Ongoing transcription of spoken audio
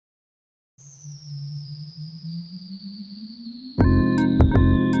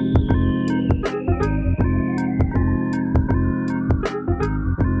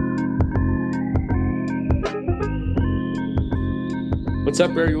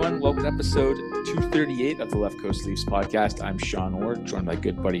up, everyone? Welcome to episode 238 of the Left Coast Leafs podcast. I'm Sean Orr, joined by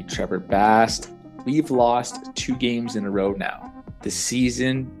good buddy Trevor Bast. We've lost 2 games in a row now. The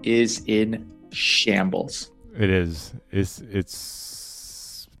season is in shambles. It is. It's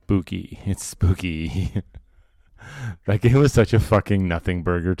spooky. It's spooky. That game was such a fucking nothing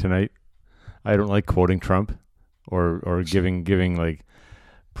burger tonight. I don't like quoting Trump or giving like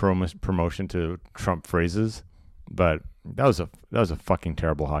promotion to Trump phrases, but that was a fucking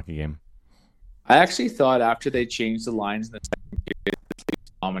terrible hockey game. I actually thought after they changed the lines in the second period, the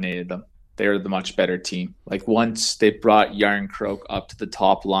Leafs dominated them. They were the much better team. Like once they brought Yarn Croak up to the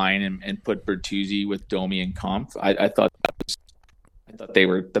top line and put Bertuzzi with Domi and Kampf, I thought they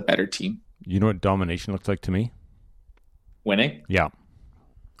were the better team. You know what domination looks like to me? Winning? Yeah.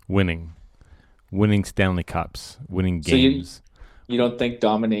 Winning Stanley Cups, winning games. So you don't think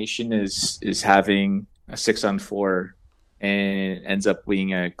domination is having a 6-on-4 and ends up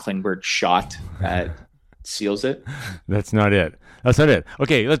being a Klingberg shot that seals it? That's not it.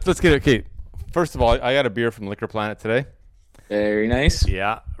 Okay, let's get it. Okay, first of all, I got a beer from Liquor Planet today. Very nice.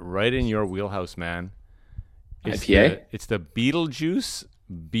 Yeah, right in your wheelhouse, man. IPA? It's the Beetlejuice,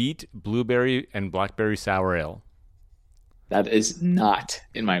 Beet, Blueberry, and Blackberry Sour Ale. That is not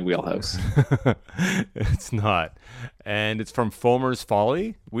in my wheelhouse. It's not. And it's from Foamer's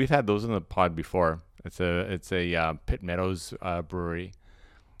Folly. We've had those in the pod before. It's a Pitt Meadows brewery.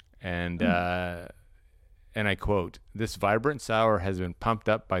 And I quote, "This vibrant sour has been pumped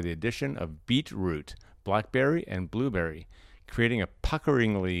up by the addition of beetroot, blackberry, and blueberry, creating a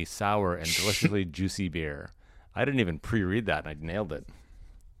puckeringly sour and deliciously juicy beer." I didn't even pre-read that, and I nailed it.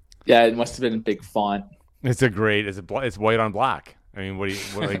 Yeah, it must have been a big font. It's white on black. I mean,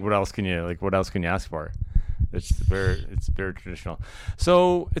 what else can you ask for? It's very traditional.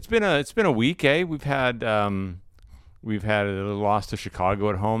 So it's been a week, eh? We've had a loss to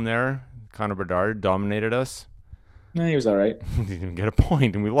Chicago at home there. Connor Bedard dominated us. No, he was all right. He didn't get a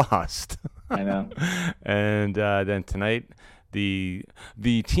point, and we lost. I know. And then tonight, the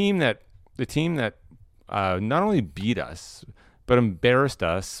team that not only beat us but embarrassed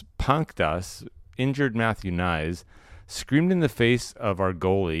us, punked us, injured Matthew Nyes, screamed in the face of our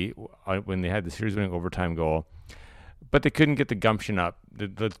goalie when they had the series-winning overtime goal, but they couldn't get the gumption up.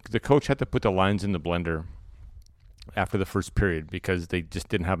 The coach had to put the lines in the blender after the first period because they just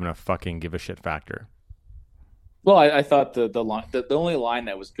didn't have enough fucking give a shit factor. Well, I thought the only line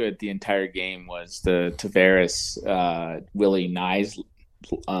that was good the entire game was the Tavares Willie Nyes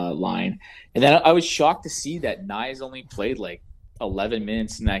line, and then I was shocked to see that Nyes only played like 11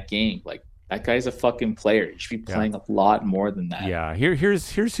 minutes in that game. Like, that guy's a fucking player. He should be playing a lot more than that. Yeah,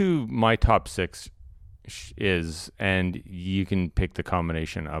 here's who my top 6 is, and you can pick the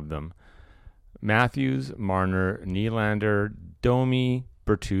combination of them. Matthews, Marner, Nylander, Domi,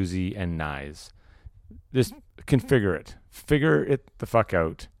 Bertuzzi, and Nyes. Just configure it. Figure it the fuck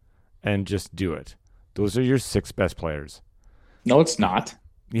out and just do it. Those are your 6 best players. No, it's not.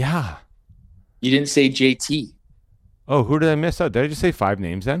 Yeah. You didn't say JT. Oh, who did I miss out? Did I just say 5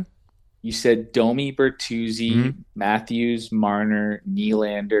 names then? You said Domi, Bertuzzi, Matthews, Marner,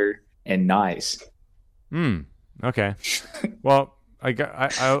 Nylander, and Nyes. Okay. Well,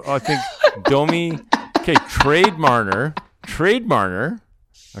 I think Domi. Okay, trade Marner.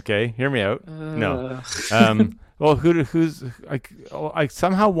 Okay, hear me out. No. Well, who's I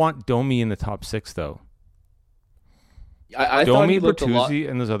somehow want Domi in the top 6 though. I Domi, thought Bertuzzi,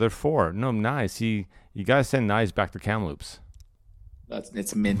 and those other 4. No, Nyes. You gotta send Nyes back to Kamloops.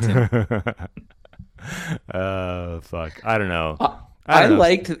 It's Minton. Oh fuck! I don't know. I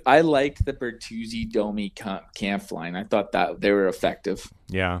liked the Bertuzzi Domi camp line. I thought that they were effective.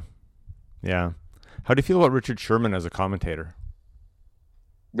 Yeah. How do you feel about Richard Sherman as a commentator?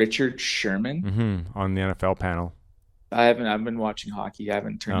 Richard Sherman on the NFL panel. I've been watching hockey. I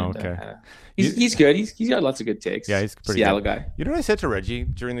haven't turned into. Okay. He's good. He's got lots of good takes. Yeah, he's pretty Seattle good. Guy. You know what I said to Reggie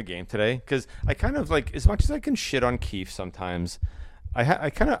during the game today? Because I kind of like, as much as I can shit on Keefe sometimes, I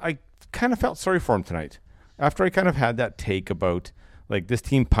kind of felt sorry for him tonight. After I kind of had that take about like this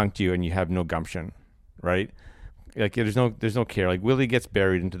team punked you and you have no gumption, right? Like there's no care. Like Willie gets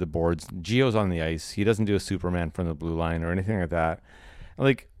buried into the boards. Gio's on the ice. He doesn't do a Superman from the blue line or anything like that.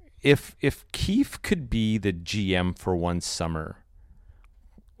 Like if Keefe could be the GM for one summer,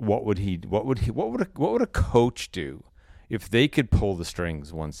 what would a coach do if they could pull the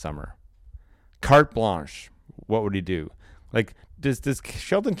strings one summer? Carte blanche. What would he do? Like, does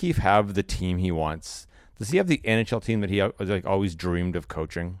Sheldon Keefe have the team he wants? Does he have the NHL team that he always dreamed of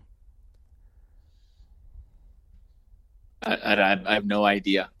coaching? I have no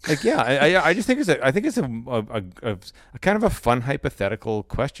idea. Like, yeah, I just think it's a kind of a fun hypothetical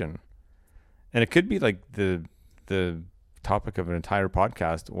question, and it could be like the topic of an entire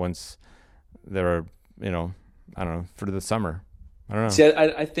podcast once there are, I don't know, for the summer. I don't know. See,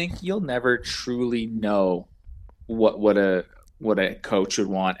 I think you'll never truly know what a coach would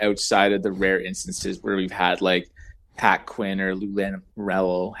want outside of the rare instances where we've had like Pat Quinn or Lou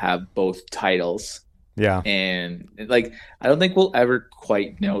Lamoriello have both titles. Yeah. And like I don't think we'll ever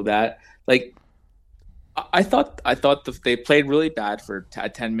quite know that. Like I thought they played really bad for a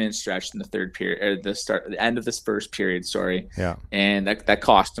 10-minute stretch in the third period, or the end of this first period. Sorry, Yeah. and that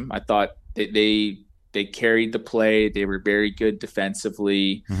cost them. I thought they carried the play. They were very good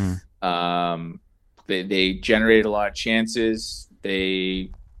defensively. They generated a lot of chances. They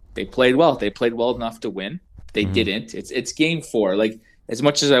played well. They played well enough to win. They didn't. It's game four. Like as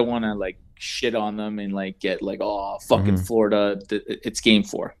much as I want to like shit on them and like get like oh fucking Florida, it's game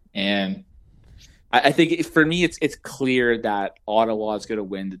four, and I think for me it's clear that Ottawa is going to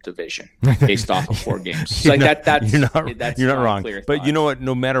win the division based off of 4 games. You're Like not- that's you're not wrong. clear But thought. you know what?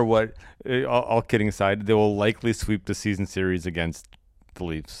 No matter what, all kidding aside, they will likely sweep the season series against the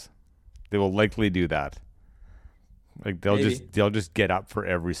Leafs. They will likely do that. Like Maybe. they'll just get up for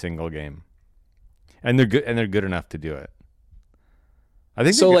every single game, and they're good enough to do it. I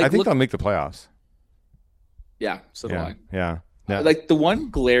think So, I like, think look- they'll make the playoffs. Yeah, so do Yeah, I. yeah, yeah. Like the one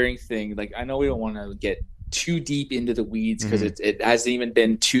glaring thing, like I know we don't want to get too deep into the weeds because it hasn't even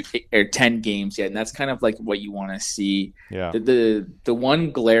been 10 games yet, and that's kind of like what you want to see. Yeah. The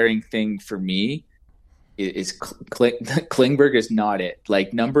one glaring thing for me is Klingberg is not it.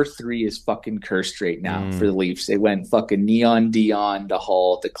 Like number 3 is fucking cursed right now for the Leafs. They went fucking Neon Dion to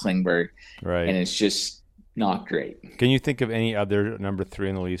Hall to Klingberg, Right. and it's just not great. Can you think of any other number 3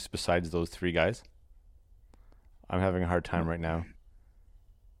 in the Leafs besides those 3 guys? I'm having a hard time right now.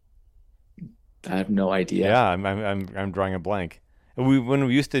 I have no idea. Yeah, I'm drawing a blank. When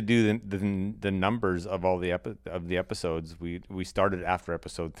we used to do the numbers of all the episodes, we started after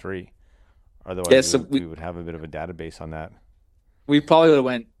episode 3. Otherwise, Yeah, so we would have a bit of a database on that. We probably would have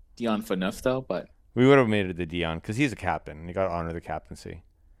went Dion Phaneuf though, but We would have made it to Dion because he's a captain. You got to honor the captaincy.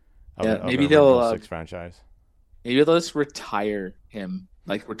 maybe a they'll Rainbow Six franchise. maybe they'll just retire him,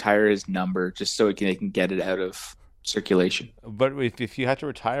 like retire his number, just so they can get it out of circulation. But if you had to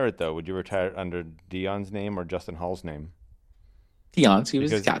retire it though, would you retire it under Dion's name or Justin Hall's name? Dion's, he was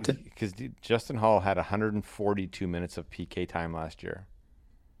the captain. Because Justin Hall had 142 minutes of PK time last year.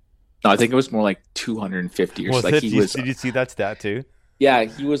 No, I think it was more like 250 or so. Like he was. Did you see that stat too? Yeah,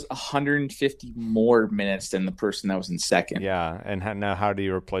 he was 150 more minutes than the person that was in second. Yeah, and now how do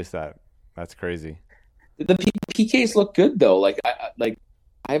you replace that? That's crazy. The PKs look good though. Like I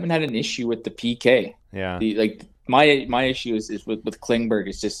haven't had an issue with the PK. Yeah, My issue is with Klingberg.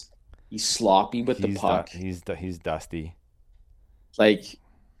 It's just he's sloppy with the puck. He's dusty. Like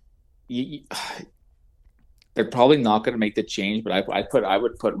they're probably not going to make the change, but I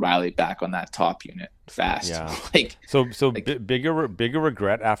would put Riley back on that top unit fast. Yeah. Bigger Bigger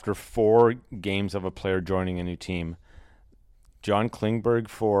regret after 4 games of a player joining a new team. John Klingberg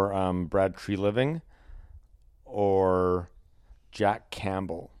for Brad Treliving or Jack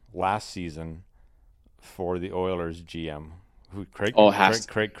Campbell last season for the Oilers GM. Craig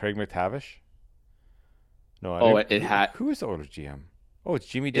McTavish? No, who is the Oilers GM? Oh, it's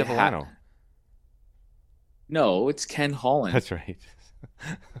Jimmy Devellano. No, it's Ken Holland. That's right.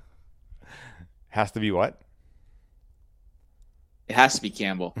 Has to be what? It has to be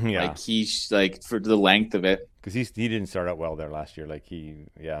Campbell. Yeah. Like he's like for the length of it. Because he didn't start out well there last year.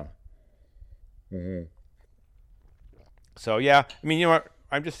 So yeah, I mean, you know what?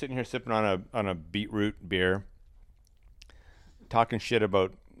 I'm just sitting here sipping on a beetroot beer, talking shit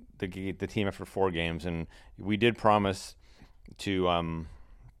about the team after 4 games, and we did promise to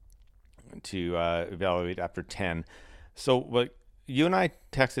evaluate after 10. So, what you and I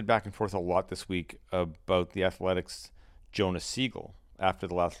texted back and forth a lot this week about the Athletics' Jonas Siegel after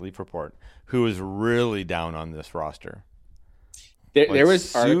the last Leaf report, who was really down on this roster. There was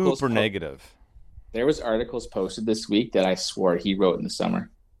super negative. There was articles posted this week that I swore he wrote in the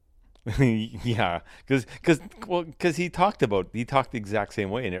summer. Yeah, because he talked the exact same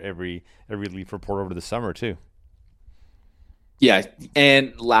way in every Leaf report over the summer too. Yeah,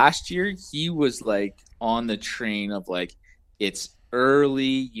 and last year he was like on the train of like it's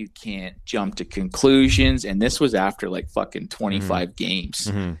early, you can't jump to conclusions, and this was after like fucking 25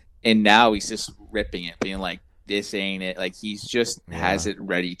 games, and now he's just ripping it, being like, "This ain't it." Like he's just has it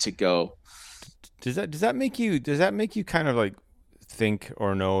ready to go. Does that make you kind of like think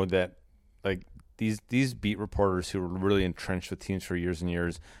or know that like these beat reporters who are really entrenched with teams for years and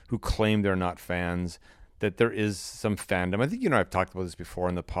years, who claim they're not fans, that there is some fandom. I think I've talked about this before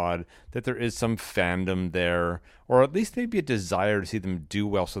in the pod, that there is some fandom there, or at least maybe a desire to see them do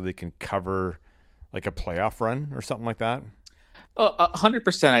well so they can cover like a playoff run or something like that.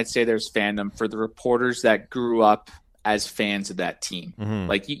 100%, I'd say there's fandom for the reporters that grew up as fans of that team. Mm-hmm.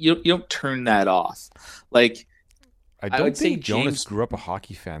 Like you don't turn that off. Like I don't would think say Jonas grew up a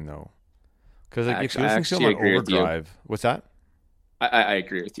hockey fan though, because like, if you I listen to him on agree with you. Overdrive, what's that? I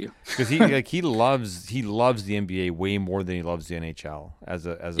agree with you. Because he loves the NBA way more than he loves the NHL as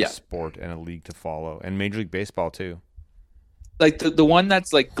a sport and a league to follow, and Major League Baseball too. Like the one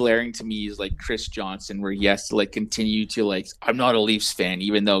that's like glaring to me is like Chris Johnson, where he has to like continue to like, I'm not a Leafs fan,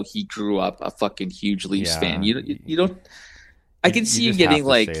 even though he grew up a fucking huge Leafs fan. You don't. I can see you getting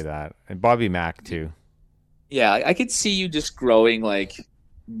like say that, and Bobby Mack too. Yeah, I could see you just growing like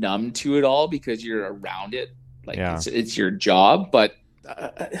numb to it all because you're around it. Like it's your job, but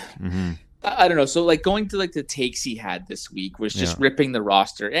I don't know. So like going to like the takes he had this week was just ripping the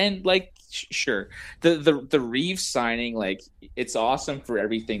roster, and like sure, the Reeves signing, like it's awesome for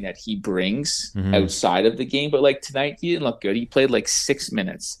everything that he brings outside of the game, but like tonight he didn't look good. He played like 6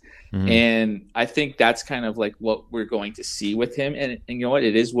 minutes. And I think that's kind of like what we're going to see with him. And you know what?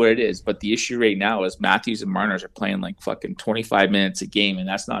 It is what it is. But the issue right now is Matthews and Marners are playing like fucking 25 minutes a game, and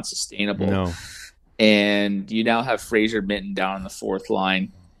that's not sustainable. No. And you now have Fraser Minton down on the fourth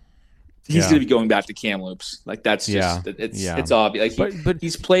line. He's going to be going back to Kamloops. Like that's just it's obvious. Like but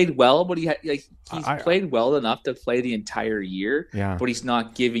he's played well, but he's played well enough to play the entire year. Yeah. But he's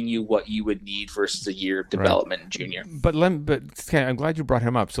not giving you what you would need versus a year of development in junior. But I'm glad you brought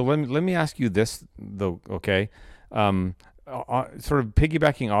him up. So let me ask you this though. Okay, sort of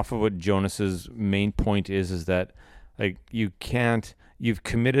piggybacking off of what Jonas's main point is that like you've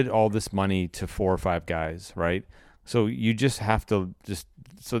committed all this money to 4 or 5 guys, right? So you just have to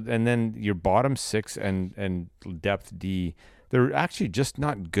and then your bottom 6 and depth D, they're actually just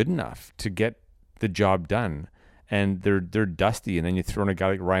not good enough to get the job done, and they're dusty. And then you throw in a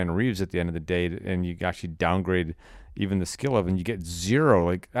guy like Ryan Reeves at the end of the day, and you actually downgrade even the skill of, and you get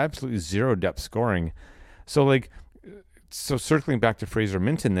absolutely zero depth scoring. So circling back to Fraser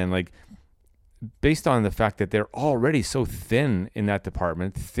Minton, then like based on the fact that they're already so thin in that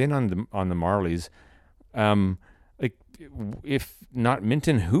department, thin on the Marlies. If not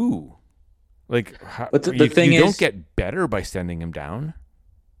Minton, who? Like, but the thing you is, don't get better by sending him down.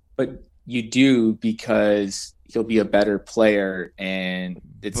 But you do, because he'll be a better player, and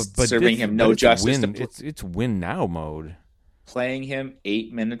it's serving him no justice. It's win now mode. Playing him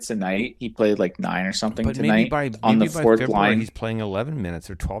 8 minutes a night, he played like 9 or something tonight on the fourth line. He's playing 11 minutes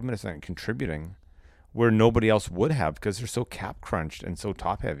or 12 minutes a night, contributing, where nobody else would have because they're so cap crunched and so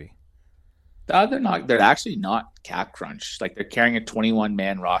top heavy. They're not. They're actually not cap crunched. Like they're carrying a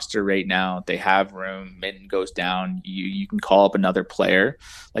 21-man roster right now. They have room. Minton goes down. You can call up another player.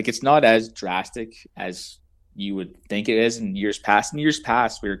 Like it's not as drastic as you would think it is in years past. In years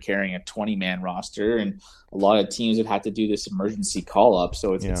past, we were carrying a 20-man roster, and a lot of teams have had to do this emergency call up.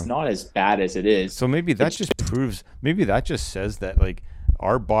 So it's not as bad as it is. So maybe that just says that like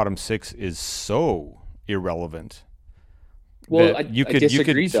our bottom 6 is so irrelevant. Well, you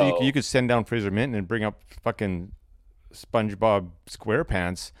could send down Fraser Minton and bring up fucking SpongeBob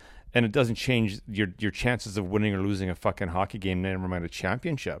SquarePants, and it doesn't change your chances of winning or losing a fucking hockey game, never mind a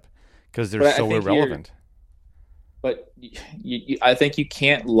championship, because they're so irrelevant. But I think you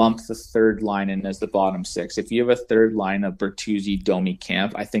can't lump the third line in as the bottom 6. If you have a third line of Bertuzzi, Domi,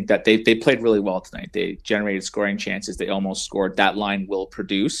 Camp, I think that they played really well tonight. They generated scoring chances. They almost scored. That line will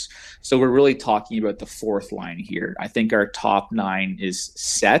produce. So we're really talking about the fourth line here. I think our top 9 is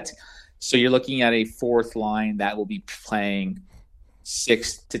set. So you're looking at a fourth line that will be playing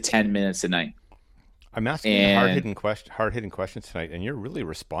 6 to 10 minutes a night. I'm asking hard-hitting questions tonight, and you're really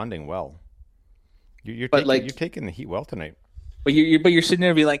responding well. You're taking the heat well tonight. But you're sitting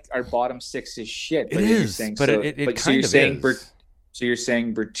there and be like, our bottom 6 is shit. But it is. But it kind of is. So you're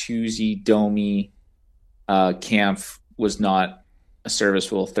saying Bertuzzi, Domi, Kampf was not a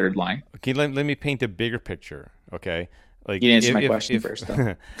serviceable third line? Okay, let me paint a bigger picture. Okay, like you didn't answer my question first,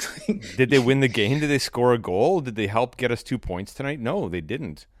 though. Did they win the game? Did they score a goal? Did they help get us 2 points tonight? No, they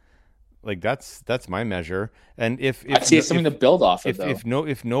didn't. Like that's my measure. And if I see it's something to build off of, if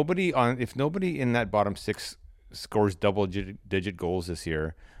nobody in that bottom 6 scores double-digit goals this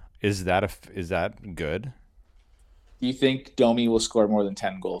year, is that good? Do you think Domi will score more than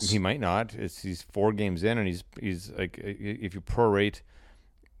 10 goals? He might not. He's 4 games in, and he's like, if you prorate,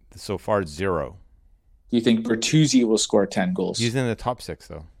 so far it's 0. Do you think Bertuzzi will score 10 goals? He's in the top 6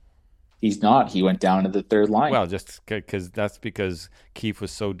 though. He's not. He went down to the third line. Well, just because Keefe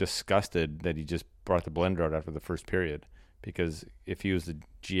was so disgusted that he just brought the blender out after the first period. Because if he was the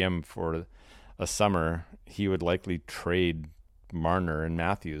GM for a summer, he would likely trade Marner and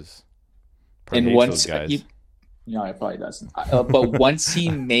Matthews. And once no, it probably doesn't. But once he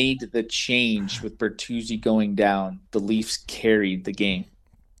made the change with Bertuzzi going down, the Leafs carried the game.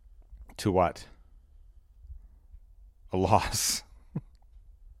 To what? A loss.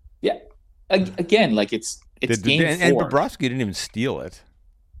 Yeah. Again, like it's game 4. And Bobrovsky didn't even steal it.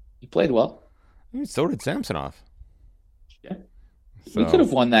 He played well. I mean, so did Samsonov. Yeah. So, we could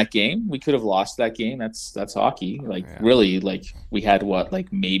have won that game. We could have lost that game. That's hockey. Like really, like we had what?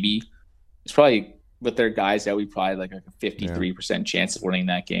 Like maybe it's probably with their guys out, we probably like a 53% chance of winning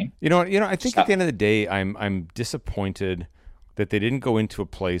that game. You know, I think at the end of the day, I'm disappointed that they didn't go into a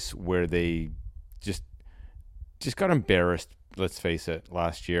place where they just got embarrassed. Let's face it,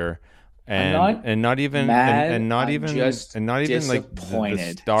 last year, and not even like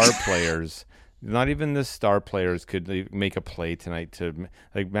the star players. Not even the star players could make a play tonight.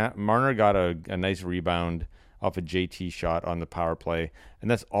 Marner got a nice rebound off a JT shot on the power play, and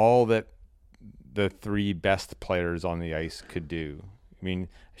that's all that the three best players on the ice could do. I mean,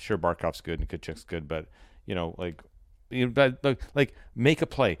 sure, Barkov's good and Kachuk's good, but make a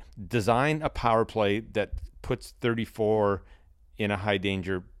play, design a power play that puts 34 in a high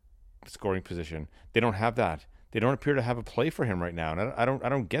danger scoring position. They don't have that. They don't appear to have a play for him right now, and I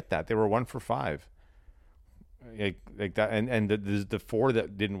don't get that. They were 1 for 5, like that, and the 4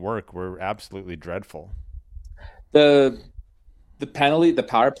 that didn't work were absolutely dreadful. The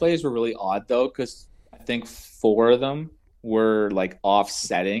power plays were really odd though, because I think 4 of them were like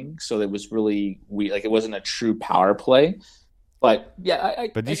offsetting, so it was really like it wasn't a true power play. But yeah,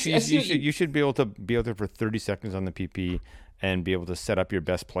 you should be able to for 30 seconds on the PP and be able to set up your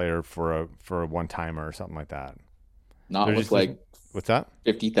best player for a one-timer or something like that. Not with like what's that?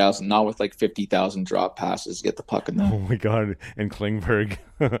 50,000. Not with like 50,000 drop passes to get the puck in there. Oh my god! And Klingberg.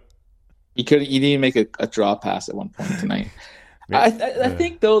 He didn't even make a draw pass at one point tonight. I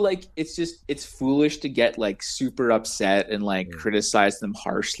think though, like it's foolish to get like super upset and like criticize them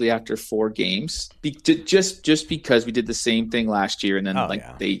harshly after 4 games, just because we did the same thing last year, and then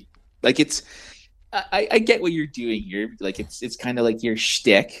I get what you're doing here. Like it's kind of like your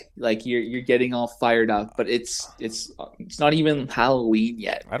shtick, like you're getting all fired up, but it's not even Halloween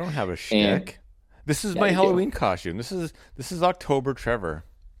yet. I don't have a shtick. This is my Halloween costume. This is October Trevor.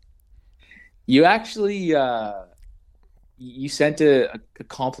 You actually you sent a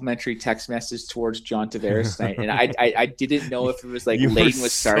complimentary text message towards John Tavares tonight, and I didn't know if it was like laden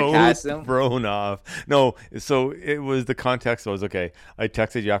with sarcasm. So thrown off. No, so it was the context was okay. I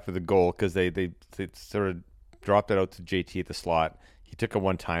texted you after the goal because they sort of dropped it out to JT at the slot. He took a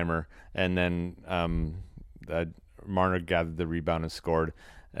one-timer, and then Marner gathered the rebound and scored.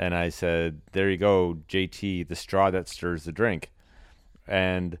 And I said, "There you go, JT, the straw that stirs the drink."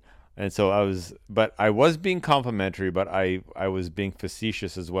 And so I was being complimentary, but I was being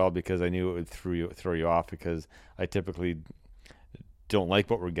facetious as well, because I knew it would throw you off, because I typically don't like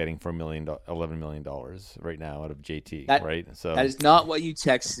what we're getting for $11 million right now out of JT, right? So that is not what you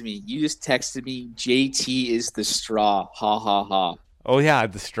texted me. You just texted me, JT is the straw. Ha ha ha. Oh yeah,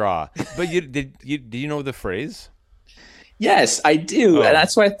 the straw. But do you know the phrase? Yes, I do. And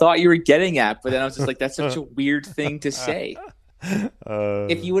that's what I thought you were getting at, but then I was just like, that's such a weird thing to say.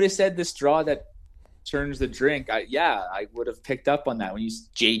 If you would have said the straw that turns the drink, I would have picked up on that when you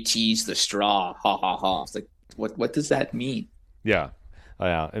JT's the straw. Ha ha ha. It's like, what does that mean? Yeah.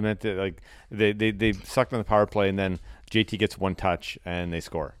 It meant that like they sucked on the power play, and then JT gets one touch and they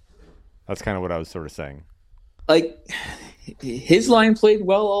score. That's kind of what I was sort of saying. Like his line played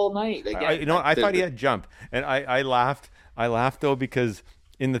well all night. Again, I thought he had jump, and I laughed. I laughed though, because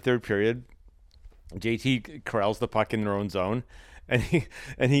in the third period, JT corrals the puck in their own zone, and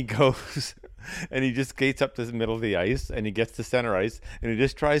he goes and he just skates up to the middle of the ice, and he gets to center ice, and he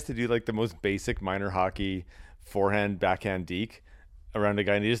just tries to do like the most basic minor hockey forehand backhand deke around a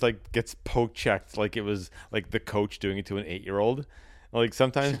guy, and he just like gets poke checked like it was like the coach doing it to an 8-year-old. Like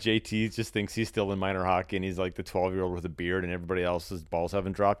sometimes JT just thinks he's still in minor hockey, and he's like the 12-year-old with a beard, and everybody else's balls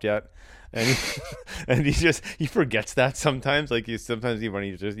haven't dropped yet. And he forgets that sometimes. Like when he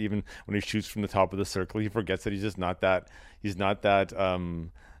shoots from the top of the circle, he forgets that he's not that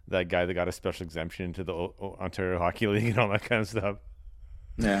that guy that got a special exemption into the Ontario Hockey League and all that kind of stuff.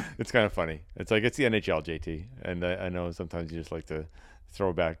 Yeah, it's kind of funny. It's like it's the NHL, JT, and I know sometimes you just like to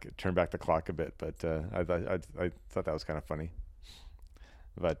turn back the clock a bit, but I thought that was kind of funny.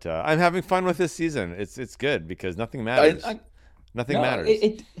 But I'm having fun with this season. It's good because nothing matters. Nothing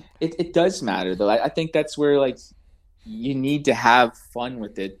matters. it does matter though. I think that's where like you need to have fun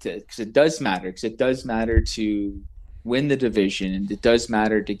with it because it does matter. Because it does matter to win the division, and it does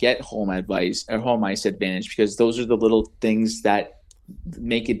matter to get home advice or home ice advantage because those are the little things that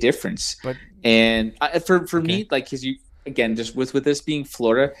make a difference. But And for okay. me, like because you again just with this being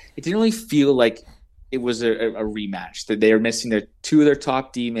Florida, it didn't really feel like it was a rematch. That they were missing their two of their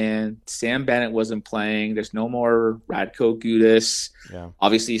top D man. Sam Bennett wasn't playing. There's no more Radko Gudas. Yeah.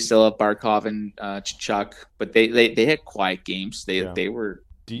 Obviously, you still have Barkov and Chuck, but they had quiet games. Yeah. They were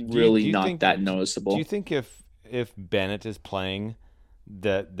Do really you not think that do you noticeable. think if Bennett is playing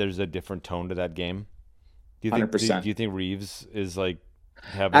that there's a different tone to that game? one Hundred Do percent. you think Reeves is like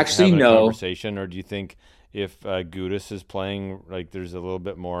Actually, having a no. conversation, or do you think if Gudis is playing, like there's a little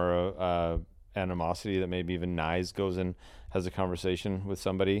bit more animosity that maybe even Nyes goes and has a conversation with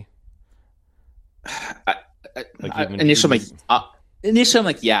somebody? I, Like initially, even I'm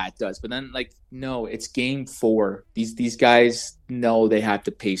like, yeah, it does. But then, like, no, it's game four. These guys know they have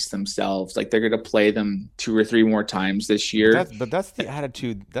to pace themselves. Like, they're gonna play them two or three more times this year. but that's the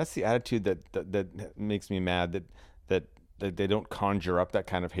attitude. That's the attitude that makes me mad. That that they don't conjure up that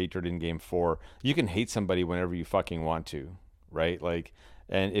kind of hatred in game four. You can hate somebody whenever you fucking want to, right? Like,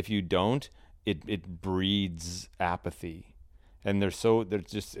 and if you don't, it breeds apathy. And there's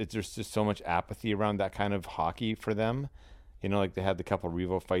just so much apathy around that kind of hockey for them. You know, like they had the couple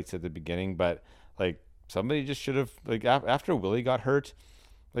Revo fights at the beginning, but like somebody just should have like after Willie got hurt,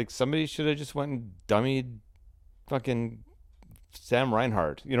 like somebody should have just went and dummied fucking Sam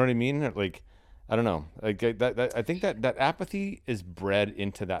Reinhart. You know what I mean? Like, I don't know. Like that I think that apathy is bred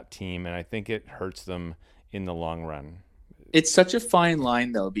into that team, and I think it hurts them in the long run. It's such a fine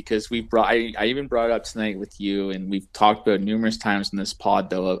line though, because I even brought it up tonight with you, and we've talked about it numerous times in this pod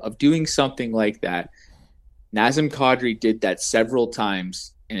though of doing something like that. Nazem Kadri did that several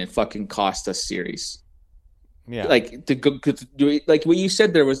times, and it fucking cost us series. Yeah, Like to go, like what you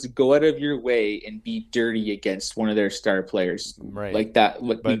said there was to go out of your way and be dirty against one of their star players right. like that.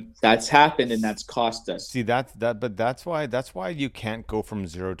 What But that's happened and that's cost us. see but that's why you can't go from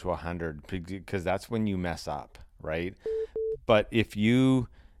 0 to 100 because that's when you mess up, right? But if you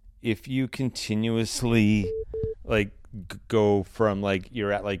continuously like go from like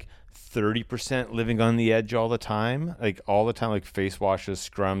you're at like 30% living on the edge all the time, like all the time, like face washes,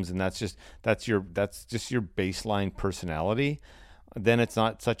 scrums, and that's just your baseline personality, then it's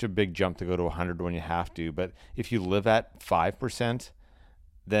not such a big jump to go to 100 when you have to. But if you live at 5%,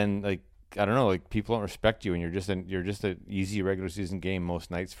 then like I don't know, like people don't respect you, and you're just an easy regular season game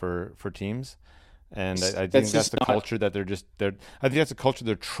most nights for teams. And I That's think that's just the not. culture that they're. I think that's a culture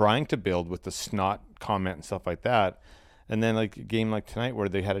they're trying to build with the snot comment and stuff like that. And then like a game like tonight where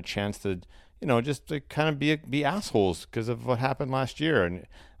they had a chance to, just to kind of be assholes because of what happened last year, and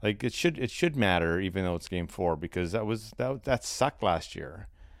like it should matter even though it's game four because that sucked last year,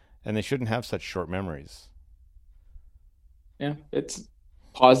 and they shouldn't have such short memories. Yeah, it's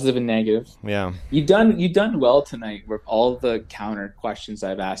positive and negative. Yeah. You've done well tonight with all the counter questions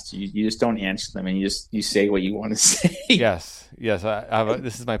I've asked you. You just don't answer them, and you say what you want to say. Yes. Yes.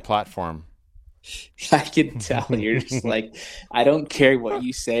 This is my platform. I can tell you're just like, I don't care what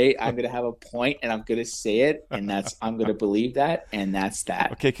you say. I'm gonna have a point, and I'm gonna say it, and I'm gonna believe that, and that's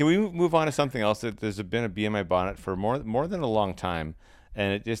that. Okay, can we move on to something else? There's been a bee in my bonnet for more than a long time,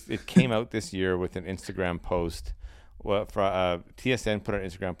 and it came out this year with an Instagram post. Well, for TSN put an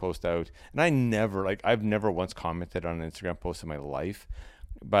Instagram post out, and I've never once commented on an Instagram post in my life,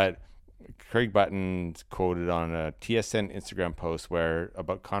 but Craig Button quoted on a TSN Instagram post where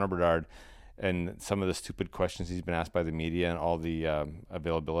about Connor Bedard and some of the stupid questions he's been asked by the media and all the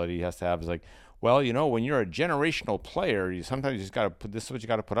availability he has to have is like, well, when you're a generational player, you sometimes just got to put this is what you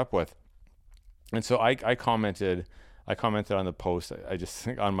got to put up with. And so I commented on the post. I just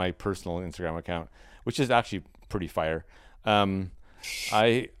on my personal Instagram account, which is actually pretty fire.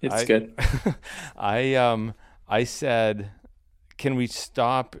 I It's I good. I said, can we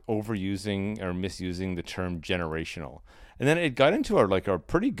stop overusing or misusing the term generational? And then it got into a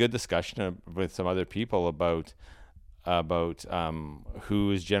pretty good discussion with some other people about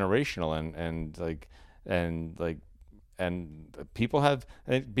who is generational and and people have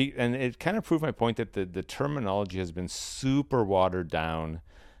and it kind of proved my point that the terminology has been super watered down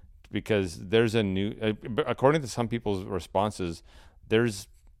because there's a new according to some people's responses there's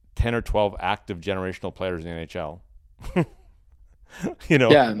 10 or 12 active generational players in the NHL.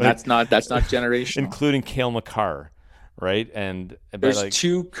 Yeah, and Like that's not generational. including Cale Makar, right? And but There's like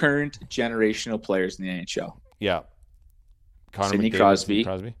two current generational players in the NHL. yeah, Connor Sidney McDavid, Sidney Crosby.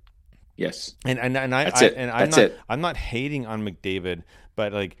 Crosby. Yes. And That's it. I'm That's it. not hating on McDavid,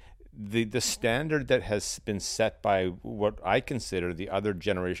 but like the standard that has been set by what I consider the other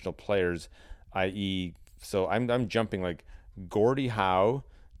generational players, i.e., so I'm jumping like Gordie Howe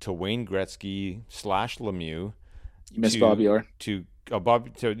to Wayne Gretzky / Lemieux. You miss Bobby Orr. So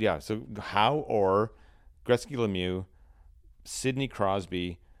Howe, Orr, Gretzky, Lemieux, Sidney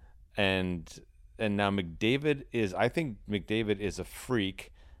Crosby, and now McDavid is. I think McDavid is a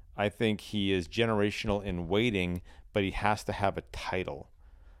freak. I think he is generational in waiting, but he has to have a title.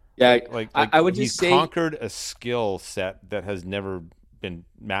 Yeah, I would he's just say conquered a skill set that has never been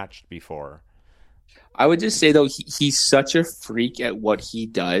matched before. I would just say though he's such a freak at what he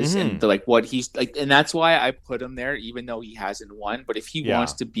does and what he's like, and that's why I put him there, even though he hasn't won. But if he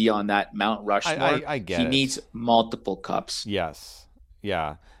wants to be on that Mount Rushmore, I get he it. needs multiple cups. Yes,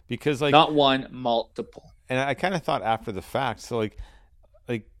 yeah, because like not one, multiple. And I kind of thought after the fact, so like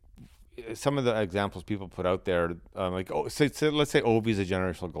some of the examples people put out there, let's say Ovi's a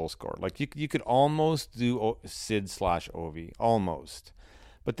generational goal scorer. Like you could almost do Sid / Ovi, almost,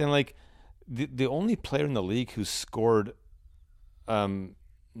 but then like. The only player in the league who scored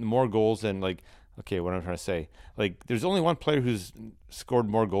more goals than what I'm trying to say, like there's only one player who's scored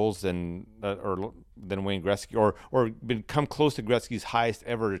more goals than Wayne Gretzky or come close to Gretzky's highest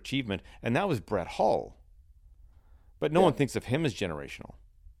ever achievement, and that was Brett Hull. But no one thinks of him as generational,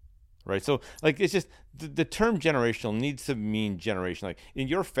 right? So like it's just the term generational needs to mean generation. Like in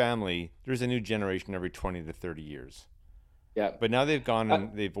your family, there's a new generation every 20 to 30 years. Yeah, but now they've gone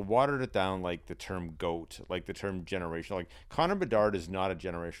and they've watered it down, like the term GOAT, like the term generational. Like Connor Bedard is not a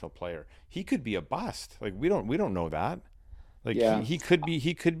generational player. He could be a bust. Like we don't know that. Like he could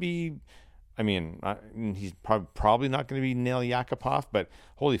be. I mean, he's probably not going to be Nail Yakupov, but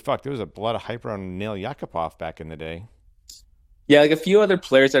holy fuck, there was a lot of hype around Nail Yakupov back in the day. Yeah, like a few other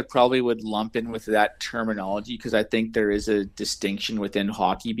players I probably would lump in with that terminology because I think there is a distinction within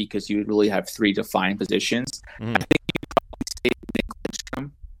hockey because you would really have three defined positions. I think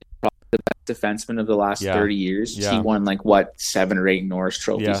the best defenseman of the last 30 years. He won 7 or 8 Norris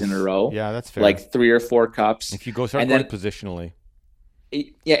trophies in a row. Yeah, that's fair. Like 3 or 4 cups. If you start going positionally.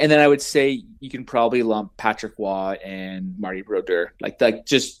 Yeah, and then I would say you can probably lump Patrick Waugh and Marty Brodeur.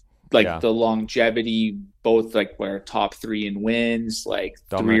 The longevity, both where top 3 in wins, Dominic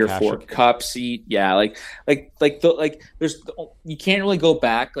 3 or 4 cups each. Yeah, there's you can't really go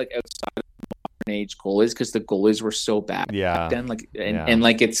back outside of age goalies because the goalies were so bad back then.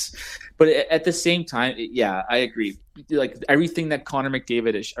 But at the same time, I agree. Everything that Connor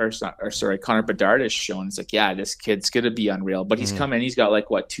Bedard has shown, it's this kid's gonna be unreal. But he's come in, he's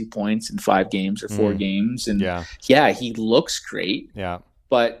got 2 points in 5 games or 4 games, and he looks great. Yeah,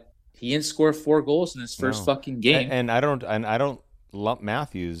 but he didn't score 4 goals in his first fucking game. And I don't lump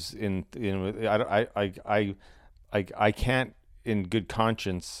Matthews in. I can't. In good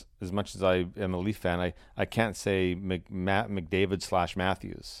conscience, as much as I am a Leaf fan, I can't say McDavid /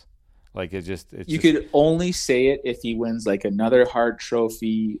 Matthews. Could only say it if he wins another Hart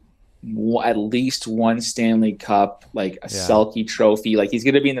Trophy, at least 1 Stanley Cup, a Selke Trophy. He's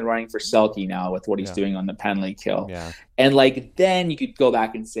going to be in the running for Selke now with what he's doing on the penalty kill. Yeah. And then you could go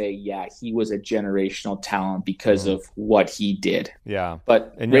back and say, he was a generational talent because of what he did. Yeah.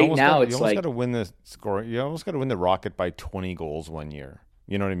 But right now you almost got to win the score. You almost got to win the Rocket by 20 goals one year.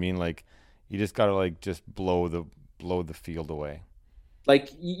 You know what I mean? You just got to just blow the field away. I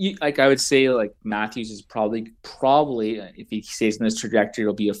would say Matthews is probably if he stays in this trajectory,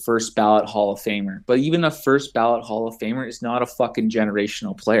 it'll be a first ballot Hall of Famer. But even a first ballot Hall of Famer is not a fucking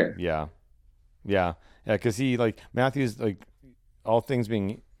generational player. Yeah, because he Matthews, all things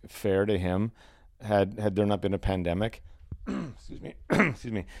being fair to him, had there not been a pandemic, excuse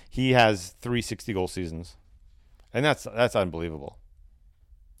me, he has 3 60-goal seasons, and that's unbelievable.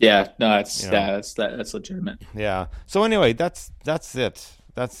 Yeah, no, that's legitimate. Yeah. So anyway, that's it.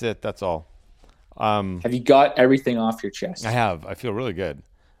 That's all. Have you got everything off your chest? I have. I feel really good.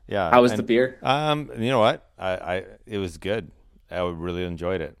 Yeah. How was the beer? You know what? It was good. I really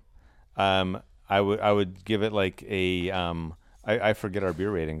enjoyed it. I would give it I forget our beer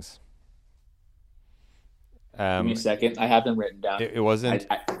ratings. Give me a second. I have them written down. It wasn't.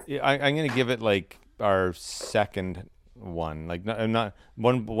 I'm gonna give it our second one, I'm not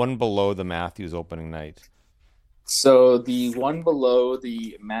one below the Matthews opening night. So the one below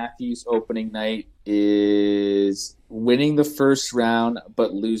the Matthews opening night is winning the first round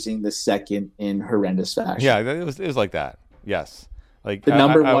but losing the second in horrendous fashion. Yeah, it was like that. Yes, the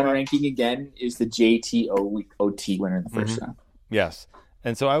number one ranking again is the JTOT winner in the first round. Yes,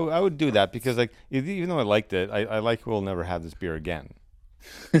 and so I would do that because even though I liked it, I we'll never have this beer again.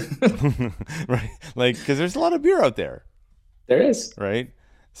 Right, because there's a lot of beer out there. There is. Right.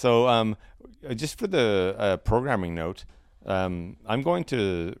 So, just for the programming note, I'm going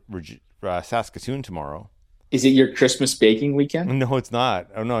to Saskatoon tomorrow. Is it your Christmas baking weekend? No, it's not.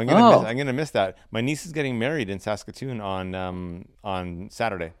 Oh no, Oh, I'm gonna miss that. My niece is getting married in Saskatoon on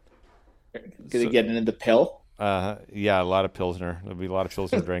Saturday. gonna So get into the pill. yeah, a lot of pilsner. There'll be a lot of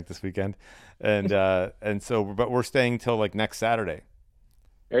pilsner drank this weekend, and so but we're staying till like next Saturday.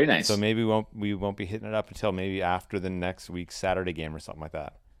 Very So nice. maybe we won't be hitting it up until maybe after the next week's Saturday game or something like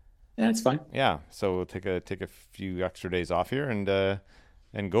that. Yeah, that's fine. Yeah, so we'll take a few extra days off here and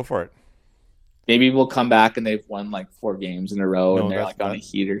go for it. Maybe we'll come back and they've won like 4 games in a row and No, they're like on a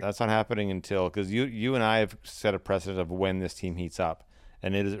heater. that's not happening until because you and I have set a precedent of when this team heats up,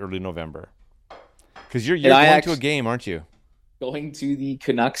 and it is early November. Because And you're I going to a actually game, aren't you? going to the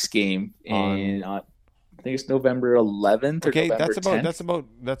Canucks game On in I think it's November 11th or Okay, November 10th.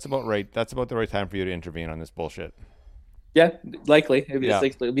 that's about right. That's about the right time for you to intervene on this bullshit. Yeah, likely. Yeah,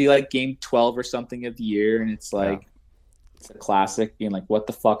 It'll be like game 12 or something of the year, and it's yeah, like it's a classic being like, what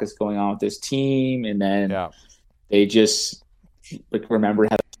the fuck is going on with this team? And then yeah, they just like remember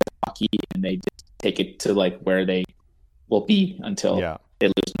how to play hockey, and they just take it to like where they will be until yeah. they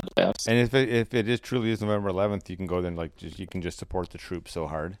lose in the playoffs. And if it is truly is November 11th, you can go then you can just support the troops so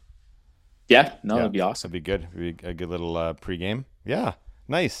hard. Yeah, no, Yeah, that'd be that'd awesome. be good. It'd be a good little pregame. Yeah,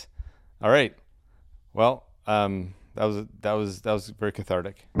 nice. All right. Well, that was very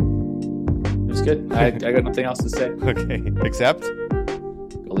cathartic. It was good. I got nothing else to say. Okay, except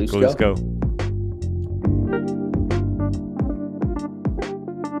Go Leafs, go, let's go. go.